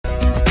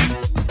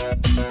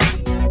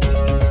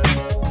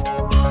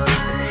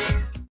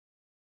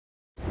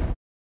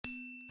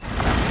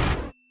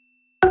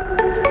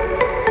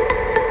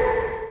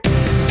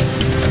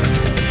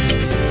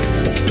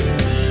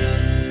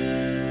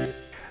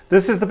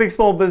This is the Big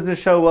Small Business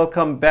Show.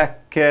 Welcome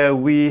back.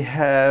 We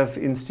have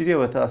in studio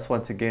with us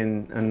once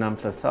again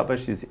Nampla Saba.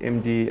 She's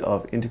MD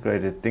of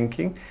Integrated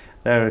Thinking.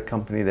 They're a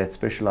company that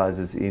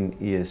specializes in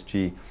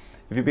ESG.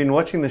 If you've been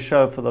watching the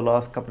show for the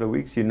last couple of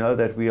weeks, you know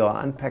that we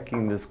are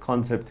unpacking this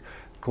concept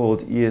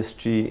called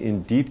ESG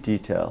in deep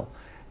detail.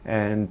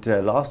 And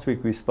last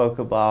week we spoke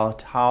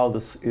about how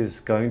this is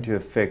going to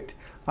affect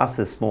us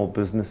as small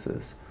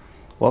businesses.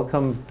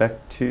 Welcome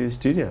back to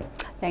studio.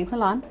 Thanks,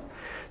 Alon.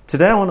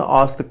 Today I want to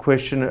ask the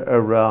question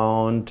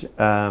around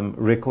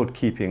record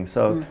keeping.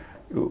 So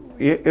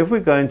if we're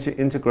going to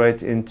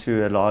integrate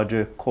into a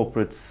larger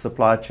corporate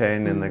supply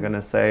chain and they're going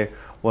to say,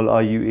 well,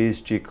 are you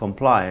ESG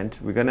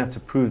compliant? We're going to have to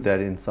prove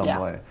that in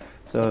some way.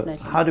 So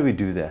definitely. How do we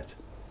do that?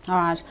 All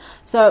right.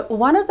 So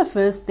one of the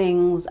first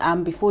things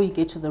before you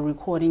get to the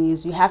recording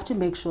is you have to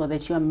make sure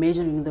that you are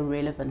measuring the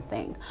relevant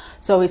thing.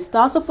 So it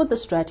starts off with the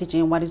strategy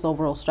and what is the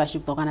overall strategy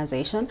of the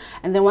organization.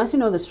 And then once you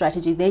know the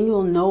strategy, then you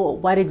will know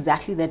what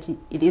exactly that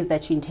it is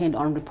that you intend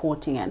on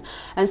reporting in.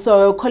 And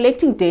so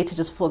collecting data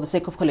just for the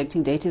sake of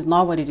collecting data is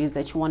not what it is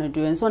that you want to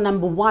do. And so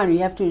number one, you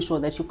have to ensure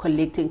that you're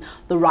collecting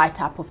the right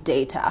type of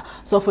data.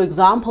 So for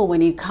example,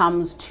 when it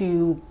comes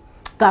to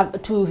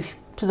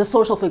the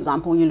social, for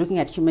example, when you're looking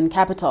at human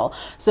capital.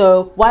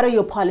 So what are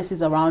your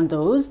policies around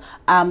those?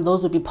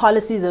 Those would be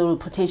policies that will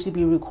potentially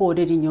be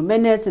recorded in your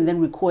minutes and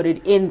then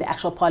recorded in the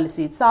actual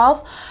policy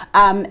itself.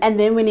 And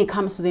then when it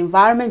comes to the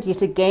environment,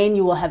 yet again,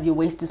 you will have your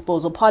waste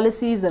disposal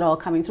policies that are all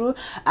coming through.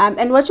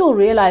 And what you'll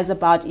realize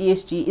about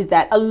ESG is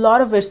that a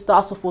lot of it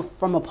starts off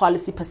from a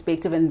policy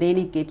perspective and then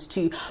it gets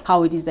to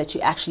how it is that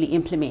you actually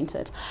implement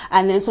it.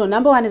 And then so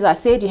number one, as I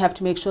said, you have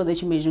to make sure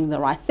that you're measuring the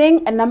right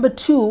thing. And number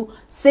two,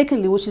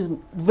 secondly, which is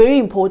very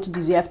important,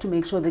 is you have to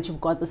make sure that you've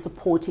got the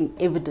supporting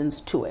evidence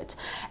to it.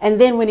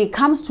 And then when it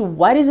comes to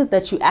what is it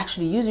that you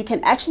actually use, you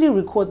can actually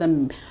record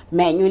them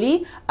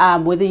manually,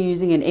 whether you're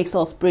using an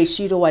Excel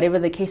spreadsheet or whatever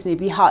the case may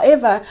be.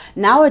 However,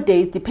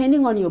 nowadays,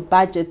 depending on your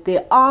budget,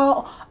 there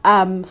are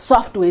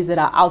softwares that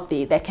are out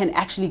there that can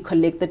actually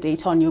collect the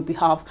data on your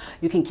behalf.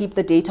 You can keep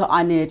the data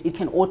on it. It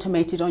can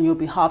automate it on your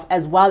behalf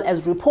as well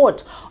as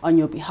report on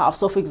your behalf.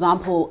 So for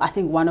example, I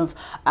think one of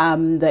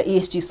the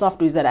ESG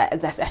softwares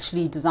that's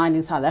actually designed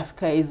in South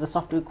Africa is a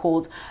software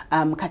called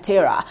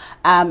Katera,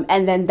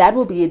 and then that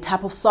will be a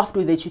type of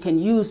software that you can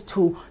use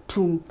to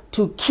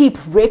keep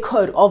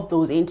record of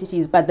those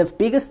entities. But the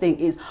biggest thing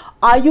is,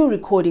 are you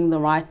recording the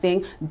right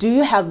thing? Do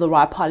you have the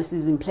right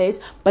policies in place?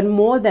 But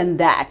more than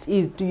that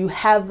is, do you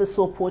have the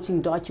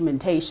supporting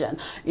documentation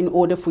in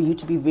order for you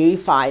to be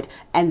verified?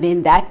 And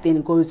then that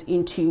then goes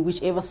into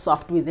whichever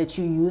software that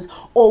you use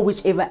or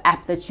whichever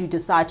app that you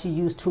decide to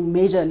use to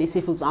measure, let's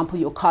say for example,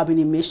 your carbon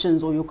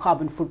emissions or your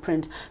carbon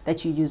footprint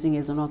that you're using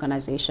as an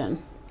organization.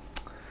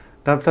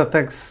 Nampla,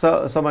 thanks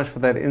so much for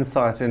that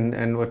insight.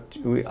 And what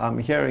I'm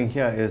hearing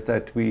here is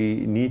that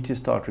we need to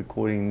start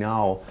recording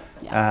now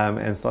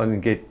and starting to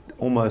get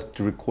almost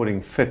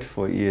recording fit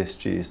for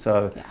ESG.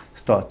 So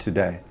start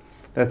today.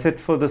 That's it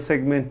for the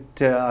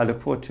segment. I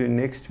look forward to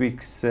next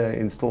week's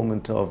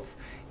installment of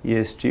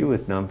ESG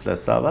with Nampla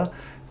Saba.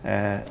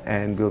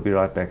 And we'll be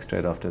right back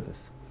straight after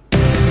this.